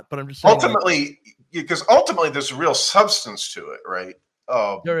you're not, but I'm just saying. Ultimately, there's real substance to it, right?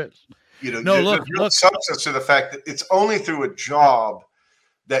 There is. There's real substance to the fact that it's only through a job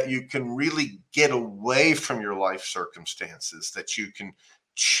that you can really get away from your life circumstances, that you can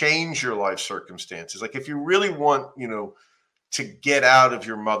change your life circumstances. Like if you really want, to get out of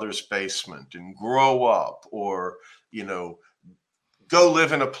your mother's basement and grow up, or, go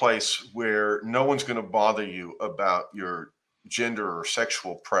live in a place where no one's going to bother you about your gender or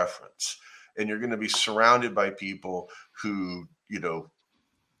sexual preference, and you're going to be surrounded by people who,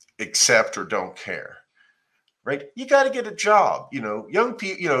 accept or don't care, right? You got to get a job. Young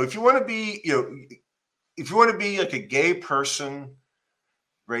people, if you want to be like a gay person,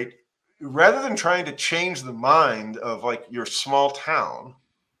 right? Rather than trying to change the mind of like your small town,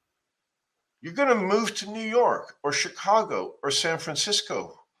 you're going to move to New York or Chicago or San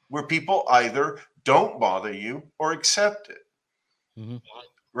Francisco, where people either don't bother you or accept it. Mm-hmm.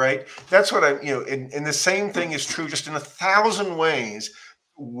 Right? That's what and the same thing is true just in 1,000 ways.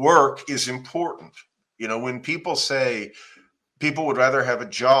 Work is important. When people say people would rather have a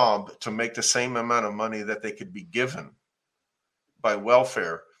job to make the same amount of money that they could be given by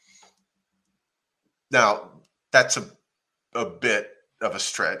welfare. Now, that's a bit of a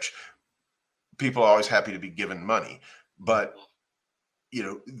stretch. People are always happy to be given money, but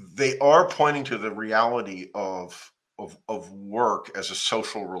they are pointing to the reality of work as a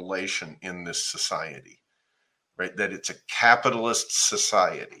social relation in this society, right? That it's a capitalist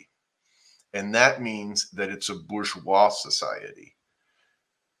society, and that means that it's a bourgeois society.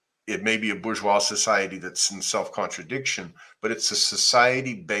 It may be a bourgeois society that's in self-contradiction, but it's a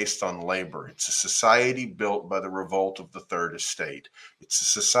society based on labor. It's a society built by the revolt of the Third Estate. It's a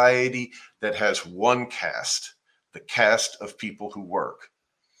society that has one caste, the caste of people who work,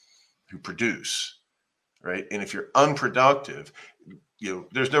 who produce, right? And if you're unproductive,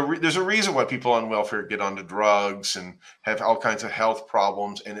 there's a reason why people on welfare get onto drugs and have all kinds of health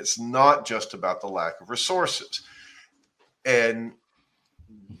problems, and it's not just about the lack of resources. And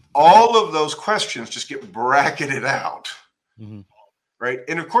all of those questions just get bracketed out, right?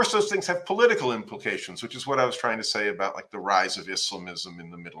 And of course, those things have political implications, which is what I was trying to say about like the rise of Islamism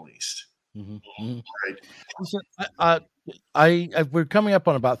in the Middle East. Right? So, we're coming up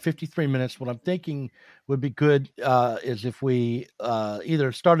on about 53 minutes. What I'm thinking would be good is if we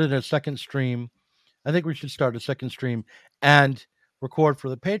either started a second stream. I think we should start a second stream and record for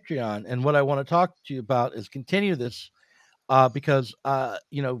the Patreon. And what I want to talk to you about is continue this. Because, a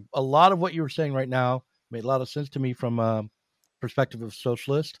lot of what you were saying right now made a lot of sense to me from a perspective of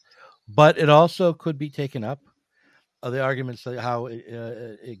socialist, but it also could be taken up. The arguments that how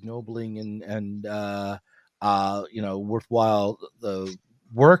ignobling and worthwhile the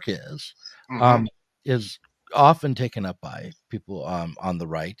work is often taken up by people on the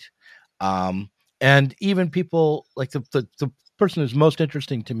right. And even people like the person who's most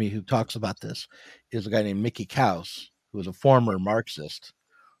interesting to me who talks about this is a guy named Mickey Kaus, who is a former Marxist,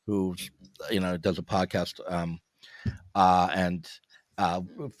 who does a podcast and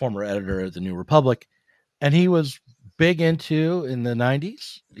former editor of the New Republic, and he was big into in the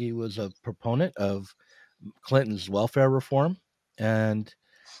 90s. He was a proponent of Clinton's welfare reform, and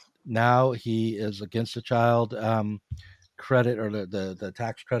now he is against the child credit, or the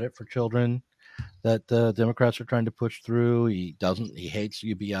tax credit for children that the Democrats are trying to push through. He hates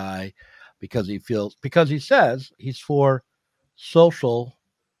UBI because he says he's for social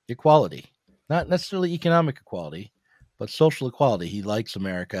equality, not necessarily economic equality, but social equality. He likes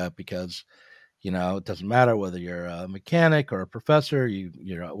America because, it doesn't matter whether you're a mechanic or a professor.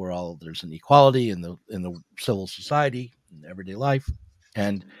 There's an equality in the civil society, in everyday life,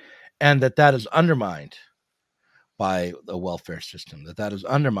 and that is undermined by the welfare system. That is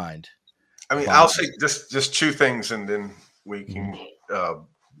undermined. I mean, I'll say just two things, and then we can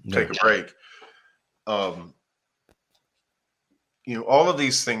take a break. All of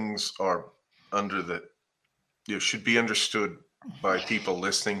these things are should be understood by people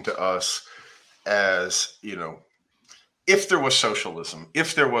listening to us as, if there was socialism,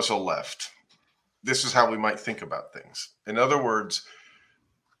 if there was a left, this is how we might think about things. In other words,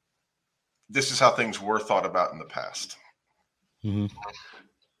 this is how things were thought about in the past. Mm-hmm.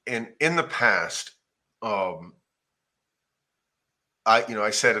 And in the past, I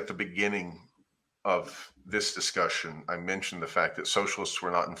said at the beginning of this discussion, I mentioned the fact that socialists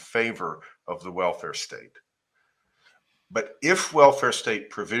were not in favor of the welfare state. But if welfare state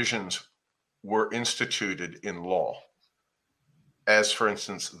provisions were instituted in law, as for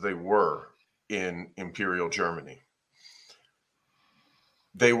instance they were in Imperial Germany,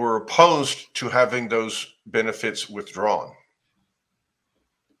 they were opposed to having those benefits withdrawn.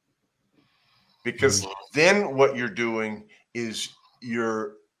 Because then what you're doing is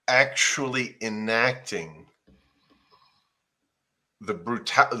you're actually enacting the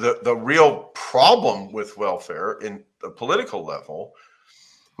real problem with welfare in a political level,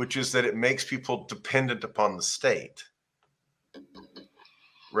 which is that it makes people dependent upon the state.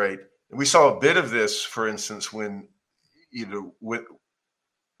 Right? And we saw a bit of this, for instance, when in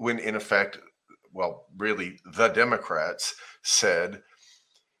effect, really the Democrats said,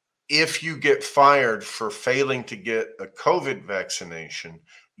 if you get fired for failing to get a COVID vaccination,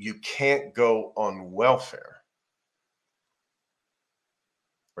 you can't go on welfare.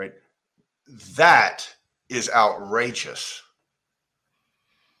 Right? That is outrageous.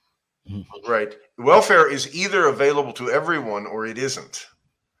 Mm-hmm. Right? Welfare is either available to everyone or it isn't.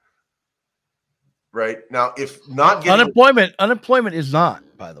 Right? Now, if not getting unemployment is not,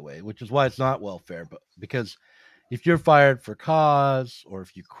 by the way, which is why it's not welfare, but because if you're fired for cause or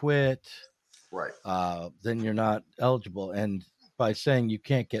if you quit, right, then you're not eligible. And by saying you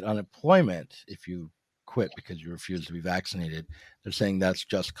can't get unemployment if you quit because you refuse to be vaccinated, they're saying that's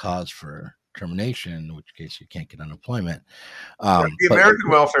just cause for termination, in which case you can't get unemployment. The American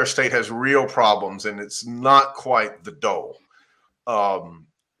welfare state has real problems, and it's not quite the dole.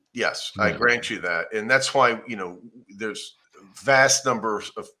 Yes, I grant you that. And that's why, there's vast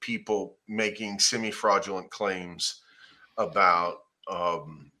numbers of people making semi-fraudulent claims about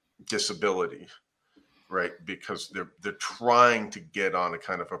disability, right? Because they're trying to get on a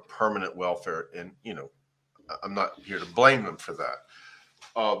kind of a permanent welfare, and I'm not here to blame them for that.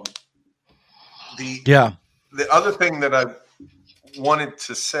 The other thing that I wanted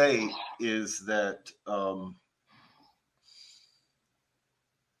to say is that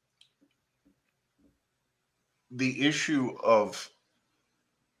the issue of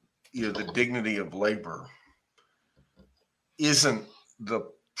the dignity of labor isn't the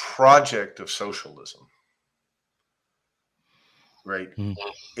project of socialism, right? Mm-hmm.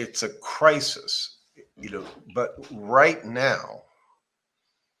 It's a crisis, but right now,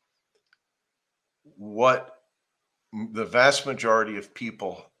 what the vast majority of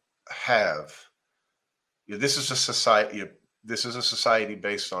people have, this is a society. This is a society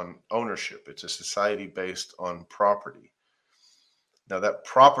based on ownership. It's a society based on property. Now, that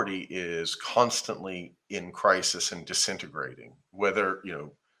property is constantly in crisis and disintegrating, whether,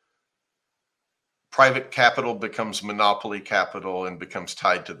 private capital becomes monopoly capital and becomes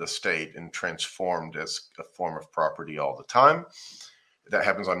tied to the state and transformed as a form of property all the time. That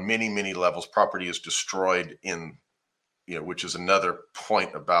happens on many, many levels. Property is destroyed which is another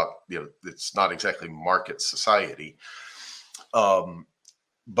point about, it's not exactly market society.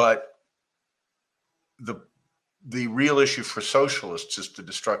 But the real issue for socialists is the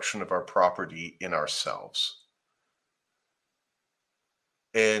destruction of our property in ourselves.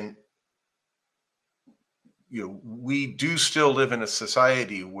 And we do still live in a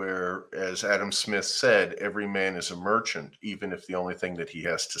society where, as Adam Smith said, every man is a merchant, even if the only thing that he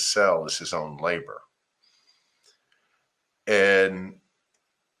has to sell is his own labor. And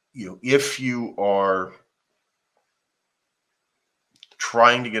if you are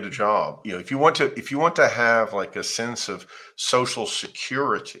trying to get a job, if you want to have like a sense of social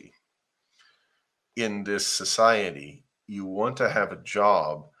security in this society, you want to have a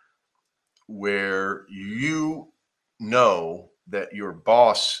job where you know that your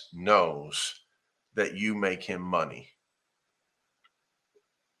boss knows that you make him money,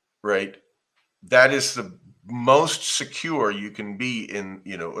 right? That is the most secure you can be in,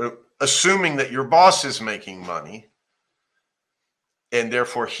 assuming that your boss is making money and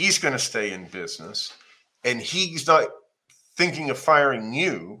therefore he's going to stay in business and he's not thinking of firing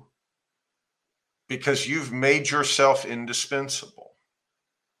you because you've made yourself indispensable.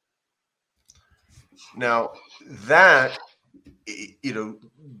 Now, that's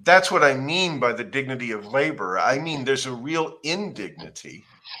what I mean by the dignity of labor. I mean, there's a real indignity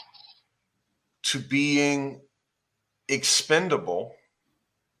to being expendable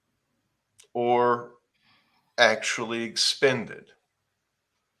or actually expended.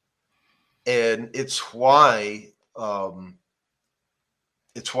 And it's why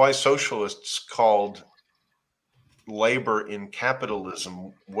socialists called labor in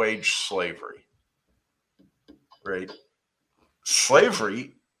capitalism wage slavery, right?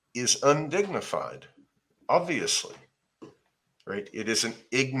 Slavery is undignified, obviously, right? It is an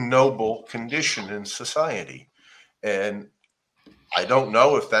ignoble condition in society. And I don't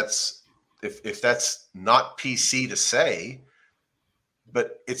know if that's not PC to say,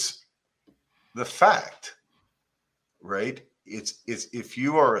 but it's the fact, right? It's if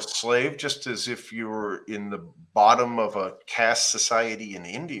you are a slave, just as if you were in the bottom of a caste society in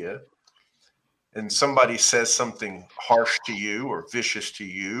India, and somebody says something harsh to you or vicious to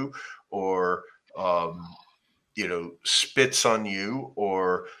you, or spits on you,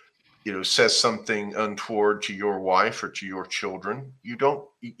 or says something untoward to your wife or to your children, you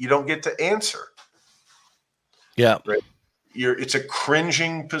don't get to answer. Yeah, right. It's a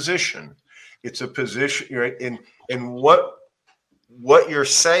cringing position. It's a position, right? And what you're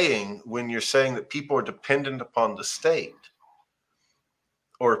saying when you're saying that people are dependent upon the state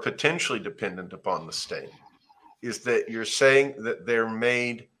or potentially dependent upon the state is that you're saying that they're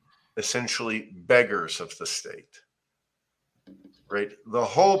made essentially beggars of the state, right? The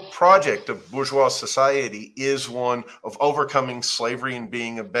whole project of bourgeois society is one of overcoming slavery and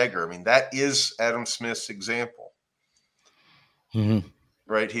being a beggar. I mean, that is Adam Smith's example. Mm-hmm.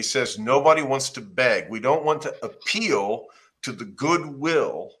 Right? He says, nobody wants to beg. We don't want to appeal to the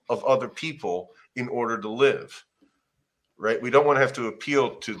goodwill of other people in order to live. Right? We don't want to have to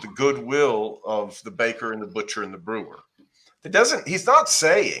appeal to the goodwill of the baker and the butcher and the brewer. He's not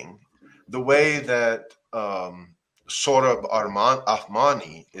saying the way that Sohrab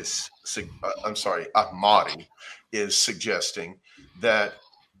Ahmadi is suggesting that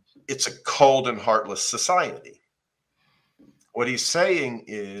it's a cold and heartless society. What he's saying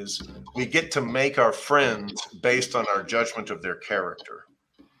is we get to make our friends based on our judgment of their character.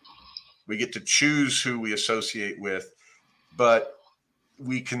 We get to choose who we associate with, but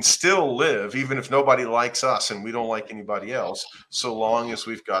we can still live even if nobody likes us and we don't like anybody else, so long as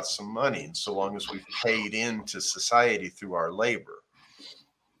we've got some money and so long as we've paid into society through our labor.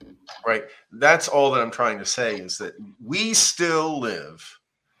 Right? That's all that I'm trying to say, is that we still live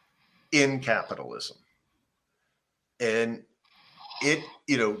in capitalism. And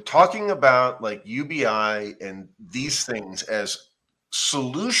talking about like UBI and these things as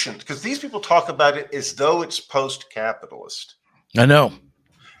solutions, because these people talk about it as though it's post-capitalist. I know.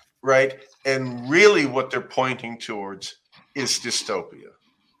 Right? And really what they're pointing towards is dystopia.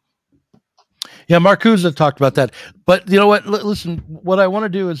 Yeah, Marcuse talked about that. But you know what? Listen, what I want to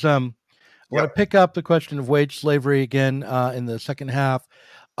do is I want to pick up the question of wage slavery again in the second half,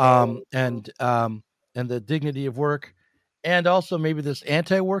 and the dignity of work. And also maybe this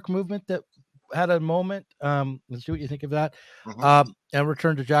anti-work movement that had a moment. Let's see what you think of that. Mm-hmm. And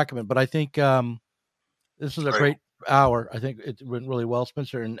return to Jacobin. But I think this is a great hour. I think it went really well,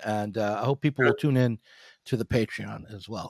 Spencer. And I hope people will tune in to the Patreon as well.